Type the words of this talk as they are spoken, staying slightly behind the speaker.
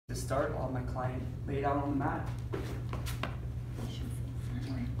To start, I'll have my client lay down on the mat,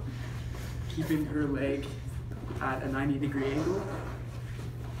 keeping her leg at a 90-degree angle.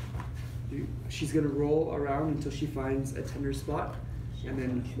 She's going to roll around until she finds a tender spot and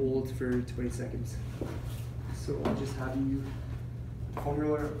then hold for 20 seconds. So I'll just have you foam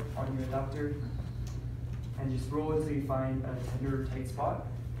roller on your adductor and just roll until you find a tender or tight spot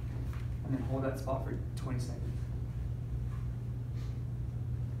and then hold that spot for 20 seconds.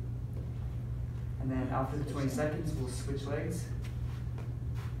 And then after the 20 seconds, we'll switch legs.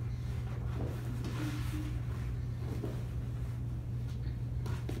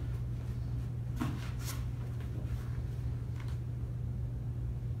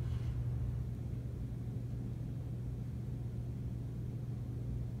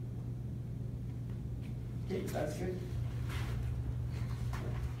 Okay, that's good.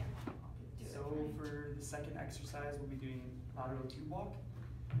 So for the second exercise, we'll be doing lateral tube walk.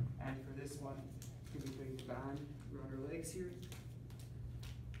 And for this one, we'll be putting the band around our legs here,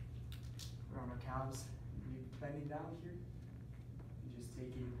 around our calves. We'll be bending down here and just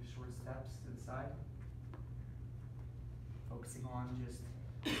taking short steps to the side, focusing on just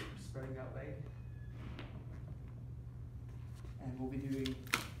spreading that leg. And we'll be doing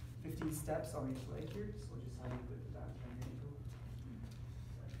 15 steps on each leg here, so we'll just have you put the band on your ankle.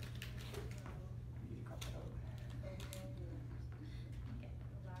 You need to cut that out.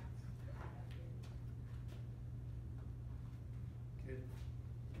 Good.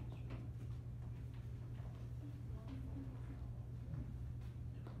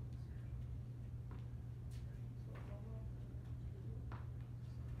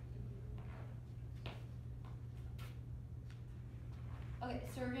 Okay,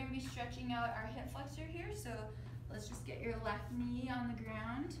 so we're going to be stretching out our hip flexor here, so let's just get your left knee on the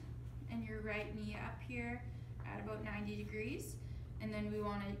ground and your right knee up here at about 90 degrees. And then we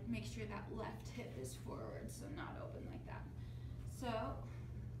want to make sure that left hip is forward, so not open like that. So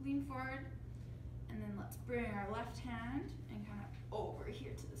lean forward, and then let's bring our left hand and kind of over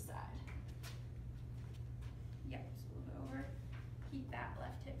here to the side. Yep, just a little bit over. Keep that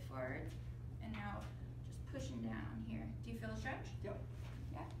left hip forward, and now just pushing down here. Do you feel a stretch? Yep.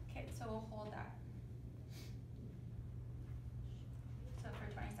 Yeah, okay, so we'll hold that. So for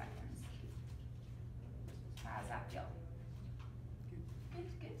 20 seconds. How does that feel? Good,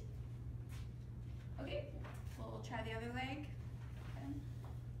 good. Okay, we'll try the other leg. Okay.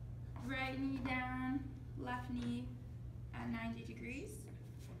 Right knee down, left knee at 90 degrees.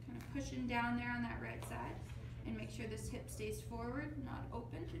 Kind of pushing down there on that right side. And make sure this hip stays forward, not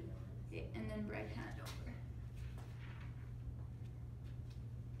open. Okay, and then right hand over.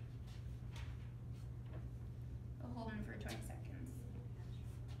 We'll hold them for 20 seconds.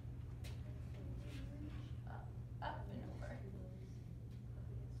 Up and over.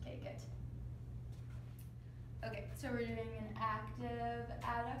 Okay, good. Okay, so we're doing an active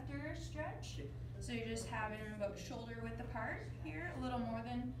adductor stretch. So you're just having about shoulder width apart here, a little more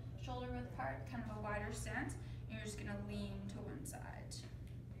than shoulder width apart, kind of a wider stance. And you're just gonna lean to one side.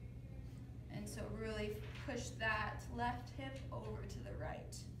 And so really push that left hip over to the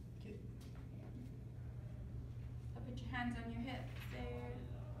right. Okay. So put your hands on your hips there.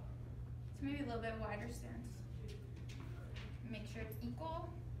 So maybe a little bit wider stance. Make sure it's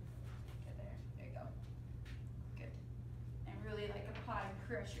equal. Okay, there you go. Good. And really like apply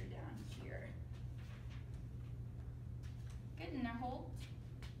pressure down here. Good, and now hold.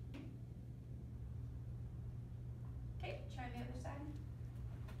 Okay, try the other side.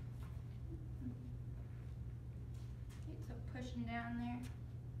 Okay, so pushing down there.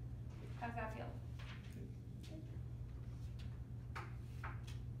 How's that feel?